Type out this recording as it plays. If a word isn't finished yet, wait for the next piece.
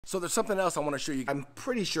So there's something else I want to show you. I'm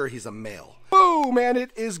pretty sure he's a male. Boom, man, it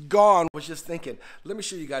is gone. I was just thinking, let me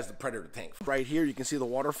show you guys the predator tank. Right here, you can see the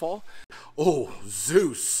waterfall. Oh,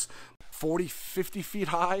 Zeus. 40, 50 feet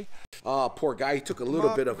high. Poor guy, he took a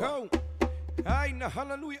little bit of a... Hana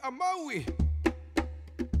Hui A Maui.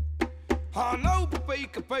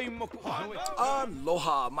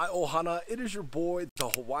 Aloha, my ohana, it is your boy, the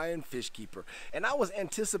Hawaiian fish keeper. And I was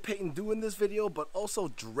anticipating doing this video, but also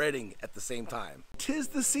dreading at the same time. 'Tis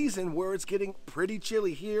the season where it's getting pretty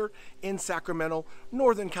chilly here in Sacramento,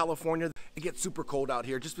 Northern California. It gets super cold out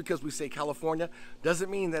here. Just because we say California doesn't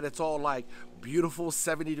mean that it's all like beautiful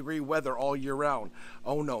 70-degree weather all year round.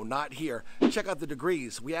 Oh no, not here. Check out the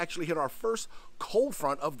degrees. We actually hit our first cold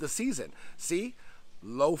front of the season. See?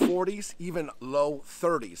 Low 40s, even low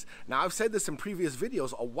 30s. Now, I've said this in previous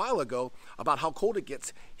videos a while ago about how cold it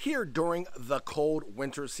gets here during the cold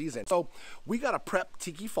winter season. So we got to prep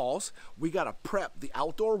Tiki Falls. We got to prep the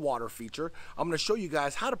outdoor water feature. I'm going to show you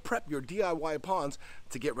guys how to prep your DIY ponds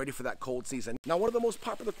to get ready for that cold season. Now, one of the most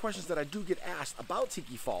popular questions that I do get asked about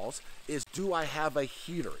Tiki Falls is, do I have a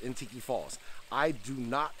heater in Tiki Falls? I do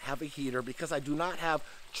not have a heater because I do not have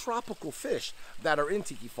tropical fish that are in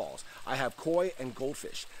Tiki Falls. I have koi and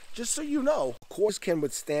goldfish. Just so you know, koi can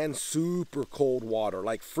withstand super cold water,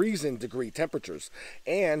 like freezing degree temperatures,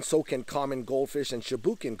 and so can common goldfish and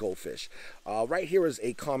shibukin goldfish. Right here is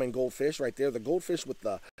a common goldfish right there, the goldfish with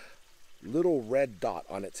the little red dot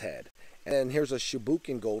on its head. And then here's a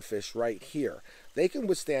shibukin goldfish right here. They can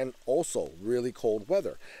withstand also really cold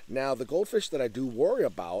weather. Now, the goldfish that I do worry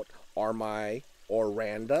about are my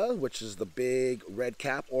oranda, which is the big red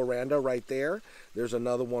cap oranda right there. There's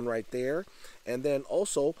another one right there. And then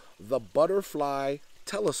also the butterfly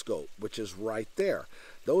telescope, which is right there.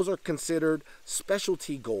 Those are considered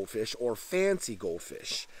specialty goldfish or fancy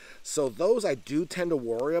goldfish. So those I do tend to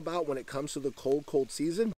worry about when it comes to the cold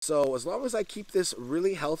season. So as long as I keep this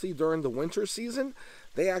really healthy during the winter season,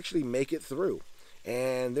 they actually make it through.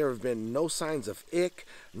 And there have been no signs of ick,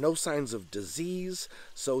 no signs of disease.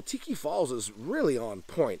 So Tiki Falls is really on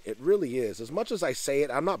point. It really is. As much as I say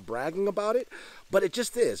it, I'm not bragging about it, but it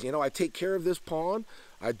just is. You know, I take care of this pond.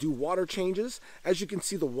 I do water changes. As you can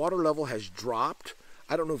see, the water level has dropped.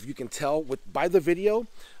 I don't know if you can tell by the video,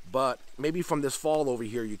 but maybe from this fall over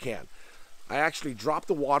here you can. I actually dropped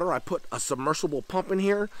the water. I put a submersible pump in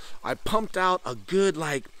here. I pumped out a good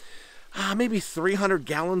maybe 300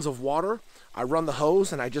 gallons of water. I run the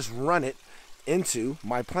hose and I just run it into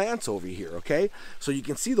my plants over here, okay? So you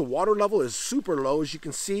can see the water level is super low. As you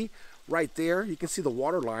can see right there, you can see the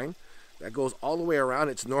water line that goes all the way around.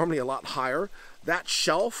 It's normally a lot higher. That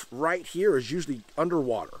shelf right here is usually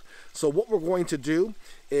underwater. So what we're going to do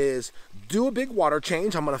is do a big water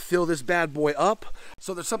change. I'm going to fill this bad boy up.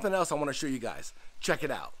 So there's something else I want to show you guys. Check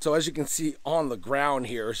it out. So as you can see on the ground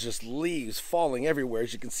here, it's just leaves falling everywhere.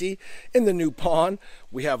 As you can see in the new pond,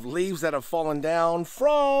 we have leaves that have fallen down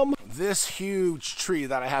from this huge tree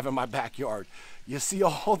that I have in my backyard. You see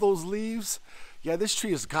all those leaves? Yeah, this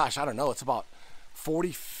tree is, gosh, I don't know, it's about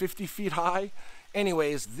 40, 50 feet high.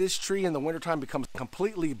 Anyways, this tree in the wintertime becomes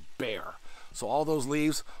completely bare. So all those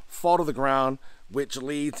leaves fall to the ground, which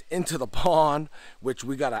leads into the pond, which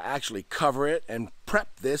we gotta actually cover it and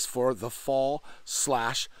prep this for the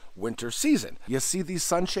fall/winter season. You see these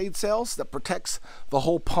sunshade sails that protects the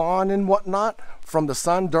whole pond and whatnot from the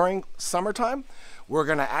sun during summertime? We're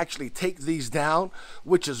gonna actually take these down,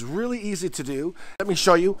 which is really easy to do. Let me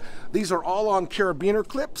show you. These are all on carabiner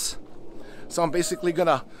clips. So I'm basically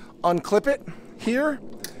gonna unclip it here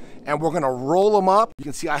and we're gonna roll them up. You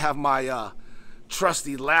can see I have my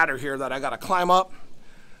trusty ladder here that I gotta climb up.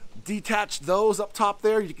 Detach those up top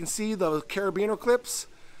there. You can see the carabiner clips.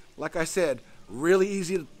 Like I said, really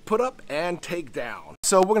easy to put up and take down.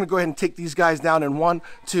 So we're gonna go ahead and take these guys down in 1,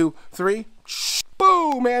 2, 3.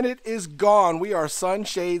 Boom, and it is gone. We are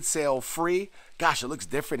sunshade sail free. Gosh, it looks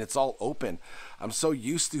different. It's all open. I'm so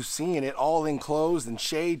used to seeing it all enclosed and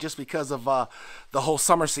shade just because of the whole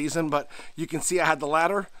summer season. But you can see I had the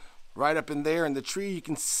ladder right up in there in the tree. You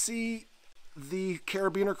can see the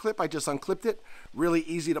carabiner clip. I just unclipped it. Really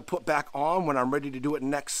easy to put back on when I'm ready to do it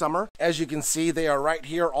next summer. As you can see, they are right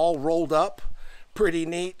here all rolled up. Pretty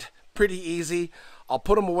neat, pretty easy. I'll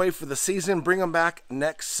put them away for the season, bring them back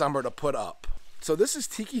next summer to put up. So this is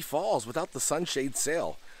Tiki Falls without the sunshade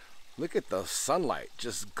sail. Look at the sunlight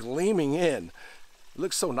just gleaming in. It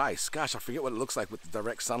looks so nice. Gosh, I forget what it looks like with the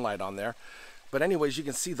direct sunlight on there. But anyways, you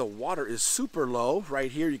can see the water is super low. Right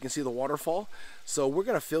here, you can see the waterfall. So we're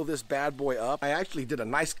gonna fill this bad boy up. I actually did a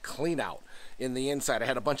nice clean out. in the inside. I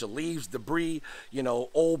had a bunch of leaves, debris, you know,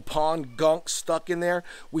 old pond gunk stuck in there.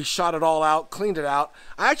 We shot it all out, cleaned it out.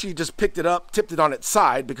 I actually just picked it up, tipped it on its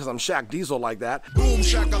side because I'm Shaq Diesel like that. Boom,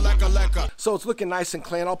 shaka-laka-laka. So it's looking nice and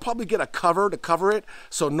clean. I'll probably get a cover to cover it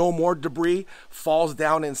so no more debris falls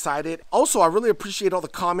down inside it. Also, I really appreciate all the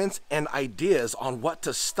comments and ideas on what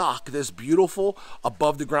to stock this beautiful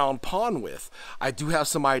above the ground pond with. I do have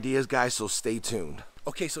some ideas, guys, so stay tuned.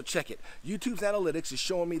 Okay, so check it. YouTube's analytics is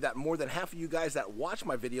showing me that more than half of you guys that watch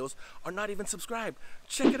my videos are not even subscribed.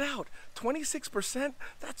 Check it out. 26%?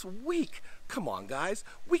 That's weak. Come on, guys.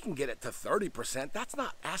 We can get it to 30%. That's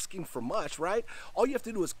not asking for much, right? All you have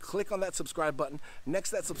to do is click on that subscribe button. Next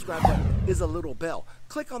to that subscribe button is a little bell.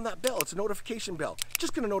 Click on that bell. It's a notification bell.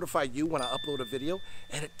 Just going to notify you when I upload a video,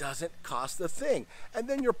 and it doesn't cost a thing. And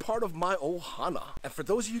then you're part of my Ohana. And for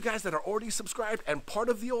those of you guys that are already subscribed and part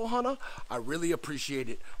of the Ohana, I really appreciate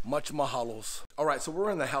it. Much mahalos. All right, so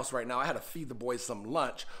we're in the house right now. I had to feed the boys some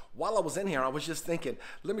lunch. While I was in here, I was just thinking,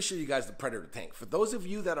 let me show you guys the predator tank. For those of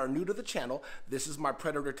you that are new to the channel, this is my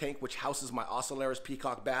predator tank, which houses my Ocellaris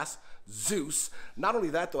peacock bass, Zeus. Not only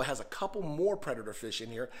that, though, it has a couple more predator fish in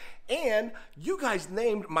here. And you guys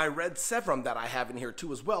named my red severum that I have in here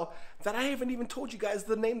too as well, that I haven't even told you guys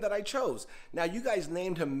the name that I chose. Now, you guys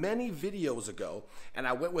named him many videos ago, and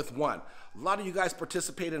I went with one. A lot of you guys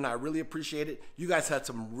participated, and I really appreciate it. You guys had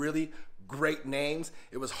some really great names.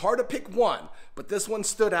 It was hard to pick one, but this one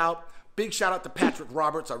stood out. Big shout out to Patrick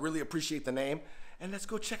Roberts. I really appreciate the name. And let's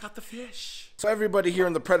go check out the fish. So everybody here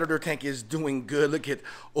in the predator tank is doing good. Look at,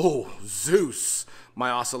 oh, Zeus,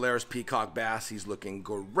 my Ocellaris peacock bass. He's looking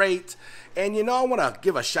great. And you know, I want to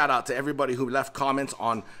give a shout out to everybody who left comments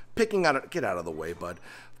on picking out, get out of the way, bud.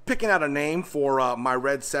 Picking out a name for my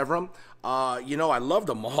red severum. You know, I loved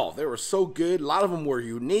them all. They were so good. A lot of them were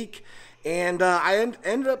unique. And I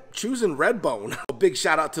ended up choosing Redbone. A big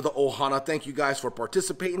shout out to the Ohana. Thank you guys for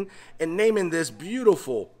participating and naming this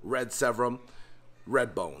beautiful red severum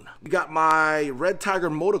Redbone. We got my red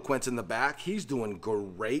tiger motoquince in the back. He's doing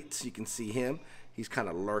great. You can see him. He's kind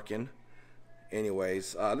of lurking.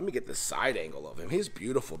 Anyways, let me get the side angle of him. He's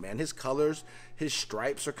beautiful, man. His colors, his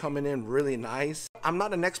stripes are coming in really nice. I'm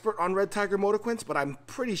not an expert on red tiger motoquince, but I'm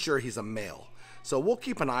pretty sure he's a male. So we'll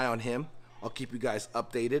keep an eye on him. I'll keep you guys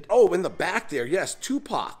updated. Oh, in the back there, yes,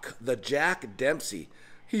 Tupac, the Jack Dempsey.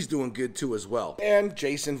 He's doing good too as well. And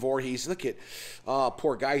Jason Voorhees, look at,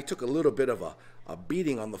 poor guy. He took a little bit of a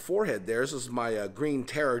beating on the forehead there. This is my Green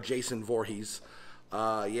Terror, Jason Voorhees.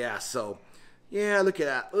 Yeah, so, yeah, look at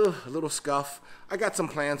that. Ugh, a little scuff. I got some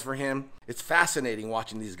plans for him. It's fascinating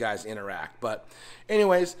watching these guys interact. But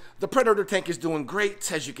anyways, the predator tank is doing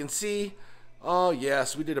great, as you can see. Oh,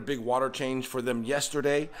 yes, we did a big water change for them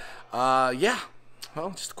yesterday. Yeah,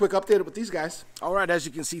 well, just a quick update with these guys. All right, as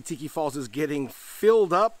you can see, Tiki Falls is getting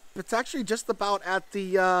filled up. It's actually just about at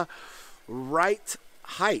the right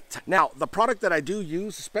height. Now, the product that I do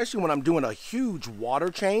use, especially when I'm doing a huge water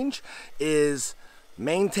change, is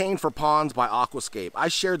Maintained for Ponds by Aquascape. I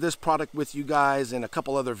shared this product with you guys in a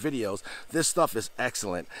couple other videos. This stuff is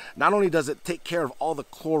excellent. Not only does it take care of all the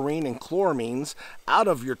chlorine and chloramines out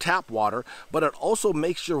of your tap water, but it also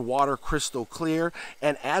makes your water crystal clear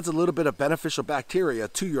and adds a little bit of beneficial bacteria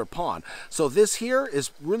to your pond. So this here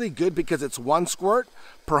is really good because it's 1 squirt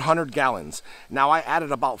per 100 gallons. Now I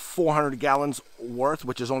added about 400 gallons worth,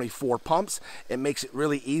 which is only 4 pumps. It makes it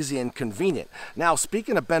really easy and convenient. Now,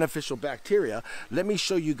 speaking of beneficial bacteria, let me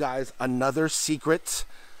show you guys another secret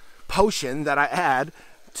potion that I add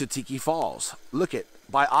to Tiki Falls. Look at,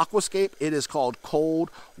 by Aquascape, it is called cold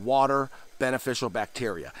water beneficial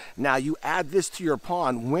bacteria. Now you add this to your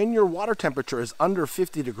pond when your water temperature is under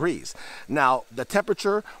 50 degrees. Now the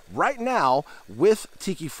temperature right now with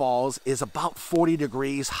Tiki Falls is about 40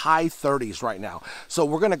 degrees, high 30s right now. So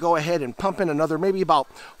we're going to go ahead and pump in another maybe about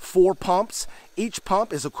 4 pumps. Each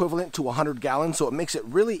pump is equivalent to 100 gallons, so it makes it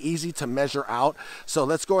really easy to measure out. So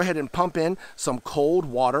let's go ahead and pump in some cold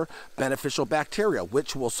water beneficial bacteria,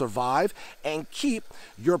 which will survive and keep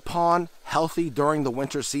your pond healthy during the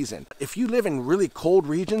winter season. If you live in really cold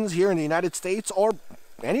regions here in the United States or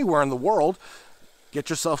anywhere in the world, get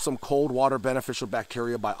yourself some cold water beneficial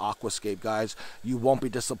bacteria by Aquascape, guys. You won't be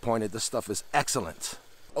disappointed. This stuff is excellent.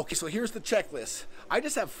 Okay, so here's the checklist. I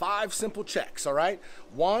just have 5 simple checks, all right?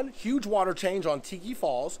 1, huge water change on Tiki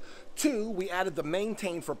Falls. 2, we added the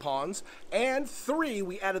Maintain for Ponds. And 3,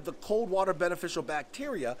 we added the cold water beneficial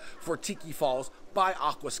bacteria for Tiki Falls by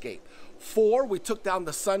Aquascape. 4, we took down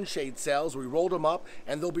the sunshade cells, we rolled them up,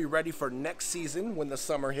 and they'll be ready for next season when the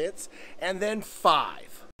summer hits. And then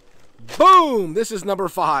 5, Boom! This is number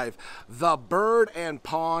 5, the bird and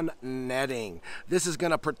pond netting. This is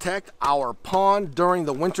going to protect our pond during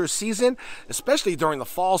the winter season, especially during the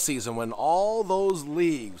fall season when all those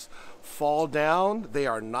leaves fall down. They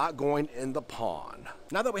are not going in the pond.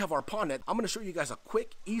 Now that we have our pond net, I'm going to show you guys a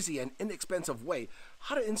quick, easy, and inexpensive way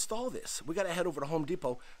how to install this. We got to head over to Home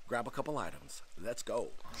Depot, grab a couple items. Let's go.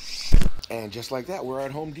 And just like that, we're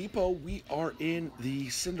at Home Depot. We are in the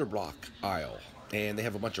cinder block aisle, and they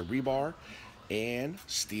have a bunch of rebar and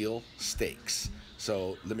steel stakes.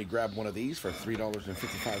 So let me grab one of these for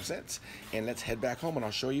 $3.55, and let's head back home and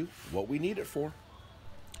I'll show you what we need it for.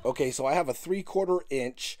 Okay, so I have a 3/4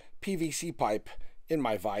 inch PVC pipe in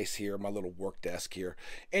my vise here, my little work desk here.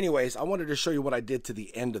 Anyways, I wanted to show you what I did to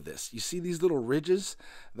the end of this. You see these little ridges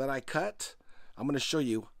that I cut? I'm going to show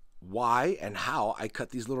you why and how I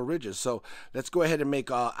cut these little ridges. So let's go ahead and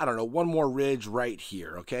make, I don't know, one more ridge right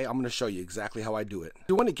here, okay? I'm going to show you exactly how I do it.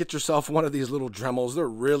 You want to get yourself one of these little Dremels. They're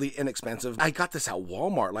really inexpensive. I got this at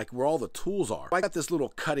Walmart, like where all the tools are. I got this little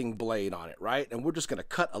cutting blade on it, right? And we're just going to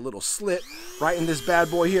cut a little slit right in this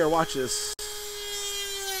bad boy here. Watch this.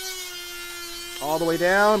 All the way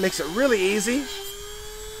down, makes it really easy.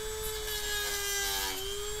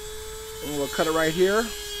 And we'll cut it right here.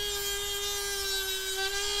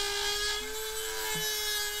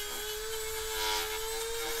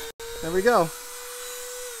 There we go.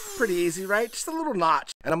 Pretty easy, right? Just a little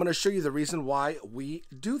notch. And I'm going to show you the reason why we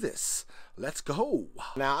do this. Let's go.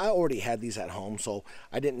 Now, I already had these at home, so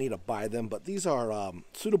I didn't need to buy them, but these are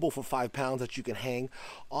suitable for 5 pounds that you can hang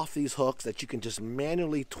off these hooks that you can just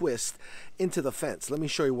manually twist into the fence. Let me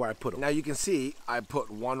show you where I put them. Now, you can see I put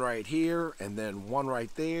one right here and then one right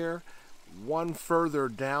there, one further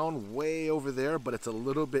down way over there, but it's a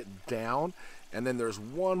little bit down, and then there's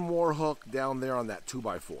one more hook down there on that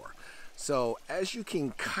 2x4. So as you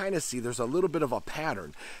can kind of see, there's a little bit of a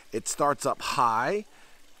pattern. It starts up high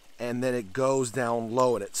and then it goes down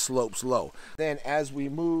low and it slopes low. Then as we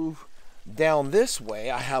move down this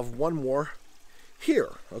way, I have one more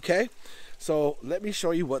here, okay? So let me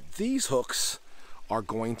show you what these hooks are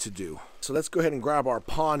going to do. So let's go ahead and grab our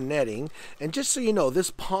pond netting. And just so you know,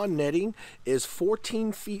 this pond netting is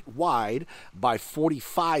 14 feet wide by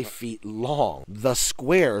 45 feet long. The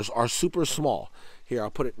squares are super small. Here, I'll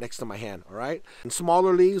put it next to my hand, all right? And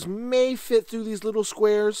smaller leaves may fit through these little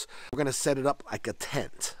squares. We're gonna set it up like a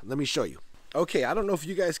tent. Let me show you. Okay, I don't know if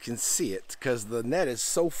you guys can see it because the net is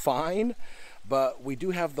so fine, but we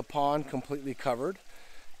do have the pond completely covered.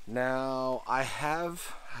 Now, I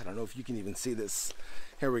don't know if you can even see this.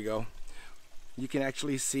 Here we go. You can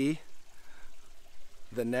actually see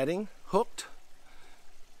the netting hooked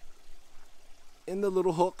in the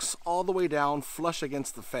little hooks all the way down flush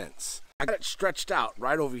against the fence. I got it stretched out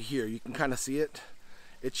right over here. You can kind of see it.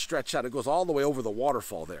 It's stretched out. It goes all the way over the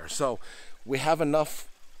waterfall there. So we have enough,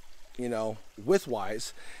 you know,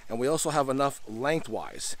 widthwise, and we also have enough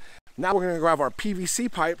lengthwise. Now we're going to grab our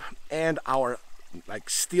PVC pipe and our like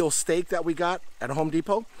steel stake that we got at Home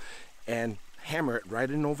Depot and hammer it right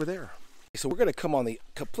in over there. So we're going to come on the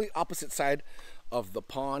complete opposite side of the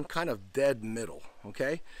pond, kind of dead middle,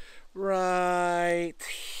 okay? Right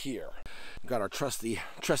here. Got our trusty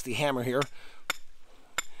hammer here,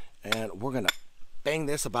 and we're gonna bang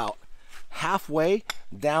this about halfway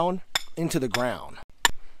down into the ground.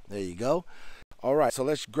 There you go. All right, so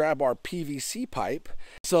let's grab our PVC pipe.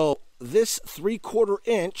 So this 3/4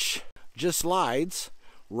 inch just slides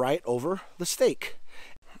right over the stake.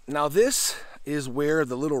 Now this is where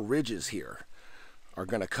the little ridges here are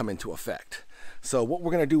gonna come into effect. So what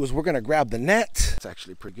we're gonna do is we're gonna grab the net. It's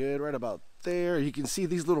actually pretty good right about there. You can see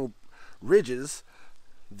these little ridges.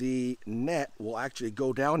 The net will actually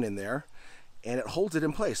go down in there and it holds it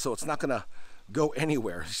in place, so it's not gonna go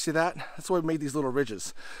anywhere. You see that? That's why we made these little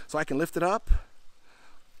ridges. So I can lift it up,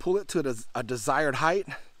 pull it to a desired height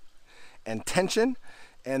and tension,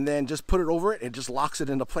 and then just put it over it. It just locks it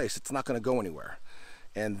into place. It's not gonna go anywhere.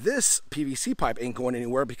 And this PVC pipe ain't going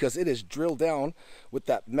anywhere because it is drilled down with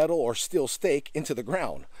that metal or steel stake into the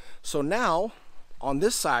ground. So now on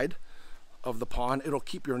this side of the pond, it'll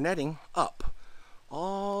keep your netting up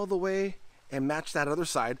all the way and match that other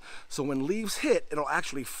side. So when leaves hit, it'll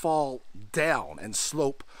actually fall down and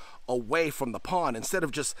slope away from the pond instead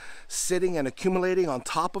of just sitting and accumulating on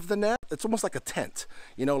top of the net. It's almost like a tent,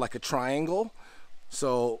 you know, like a triangle.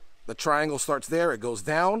 So the triangle starts there, it goes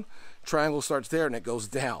down. Triangle starts there and it goes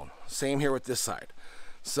down. Same here with this side.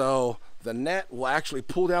 So the net will actually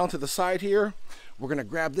pull down to the side here. We're gonna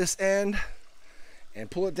grab this end and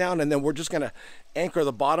pull it down, and then we're just gonna anchor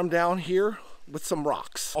the bottom down here with some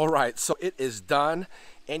rocks. All right, so it is done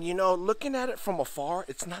And you know, looking at it from afar,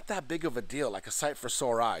 it's not that big of a deal, like a sight for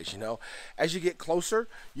sore eyes, you know. As you get closer,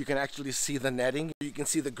 you can actually see the netting, you can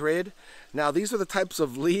see the grid. Now, these are the types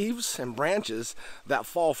of leaves and branches that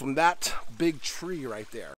fall from that big tree right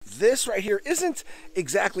there. This right here isn't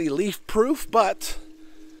exactly leaf proof, but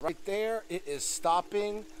right there, it is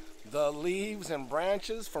stopping the leaves and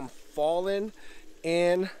branches from falling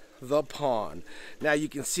in the pond. Now you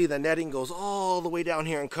can see the netting goes all the way down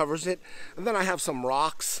here and covers it, and then I have some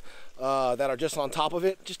rocks that are just on top of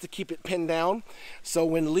it just to keep it pinned down, so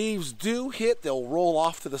when leaves do hit, they'll roll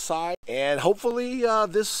off to the side. And hopefully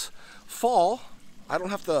this fall I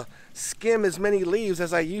don't have to skim as many leaves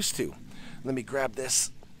as I used to. Let me grab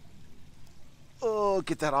this. Oh,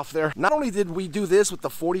 get that off there. Not only did we do this with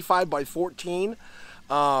the 45 by 14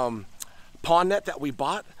 pond net that we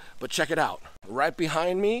bought, but check it out. Right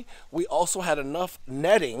behind me, we also had enough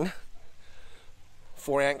netting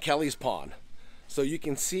for Aunt Kelly's pond. So you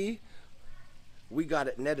can see we got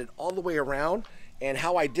it netted all the way around. And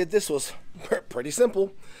how I did this was pretty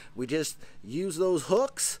simple. We just used those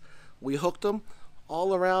hooks. We hooked them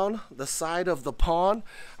all around the side of the pond.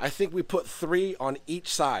 I think we put 3 on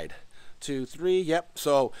each side. 2, 3, yep.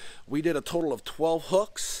 So we did a total of 12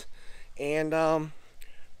 hooks. And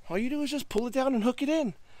all you do is just pull it down and hook it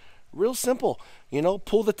in. Real simple, you know,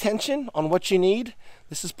 pull the tension on what you need.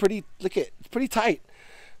 This is pretty, look at, it's pretty tight.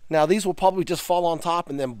 Now these will probably just fall on top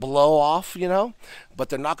and then blow off, you know, but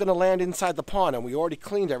they're not gonna land inside the pond, and we already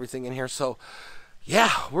cleaned everything in here. So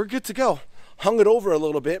yeah, we're good to go. Hung it over a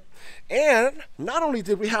little bit, and not only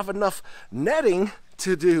did we have enough netting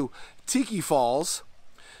to do Tiki Falls,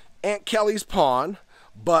 Aunt Kelly's pond,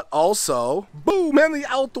 but also, boom, and the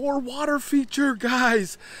outdoor water feature,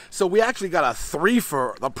 guys. So we actually got a 3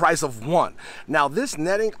 for the price of 1. Now this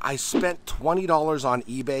netting, I spent $20 on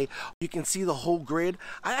eBay. You can see the whole grid.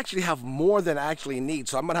 I actually have more than I actually need,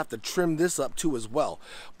 so I'm gonna have to trim this up too as well.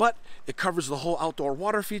 But it covers the whole outdoor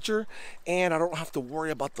water feature, and I don't have to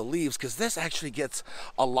worry about the leaves, because this actually gets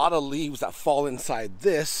a lot of leaves that fall inside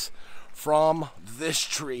this from this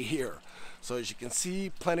tree here. So as you can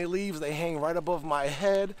see, plenty of leaves. They hang right above my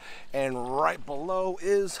head, and right below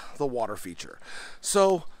is the water feature.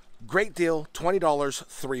 So great deal, $20,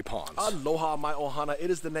 3 ponds. Aloha, my ohana. It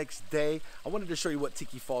is the next day. I wanted to show you what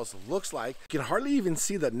Tiki Falls looks like. You can hardly even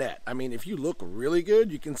see the net. I mean, if you look really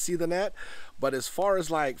good, you can see the net. But as far as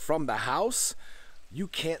like from the house, you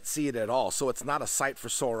can't see it at all. So it's not a sight for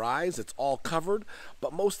sore eyes. It's all covered.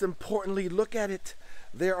 But most importantly, look at it.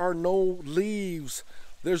 There are no leaves.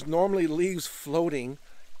 There's normally leaves floating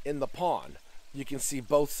in the pond. You can see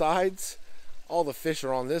both sides. All the fish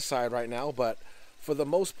are on this side right now, but for the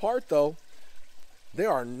most part though,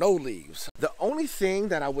 there are no leaves. The only thing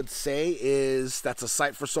that I would say is that's a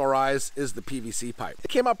sight for sore eyes is the PVC pipe.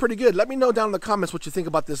 It came out pretty good. Let me know down in the comments what you think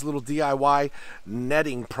about this little DIY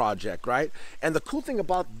netting project, right? And the cool thing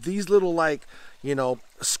about these little, like, you know,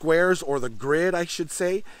 squares, or the grid I should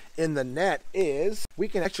say, in the net is we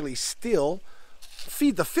can actually still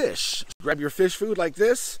feed the fish. Grab your fish food like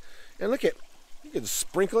this, and look at, you can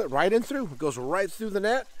sprinkle it right in through. It goes right through the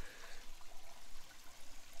net,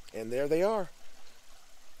 and there they are,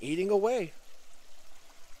 eating away.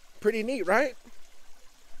 Pretty neat, right?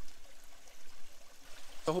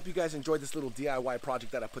 I hope you guys enjoyed this little DIY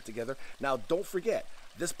project that I put together. Now don't forget,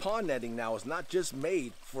 this pond netting now is not just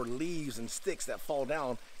made for leaves and sticks that fall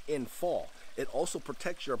down in fall. It also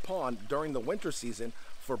protects your pond during the winter season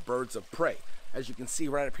for birds of prey. As you can see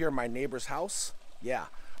right up here in my neighbor's house, yeah,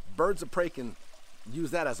 birds of prey can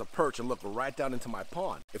use that as a perch and look right down into my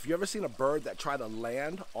pond. If you ever seen a bird that try to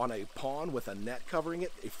land on a pond with a net covering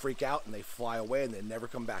it, they freak out and they fly away and they never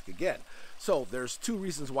come back again. So there's 2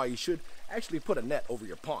 reasons why you should actually put a net over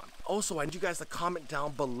your pond. Also, I need you guys to comment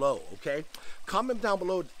down below, okay? Comment down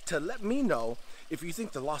below to let me know if you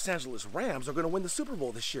think the Los Angeles Rams are going to win the Super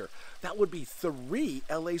Bowl this year. That would be 3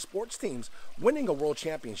 LA sports teams winning a world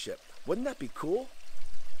championship. Wouldn't that be cool?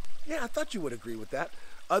 Yeah, I thought you would agree with that.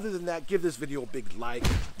 Other than that, give this video a big like.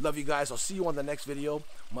 Love you guys. I'll see you on the next video.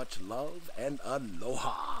 Much love and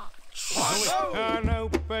aloha. Hana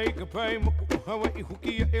Hui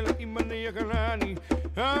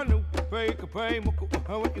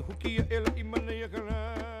A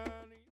Maui.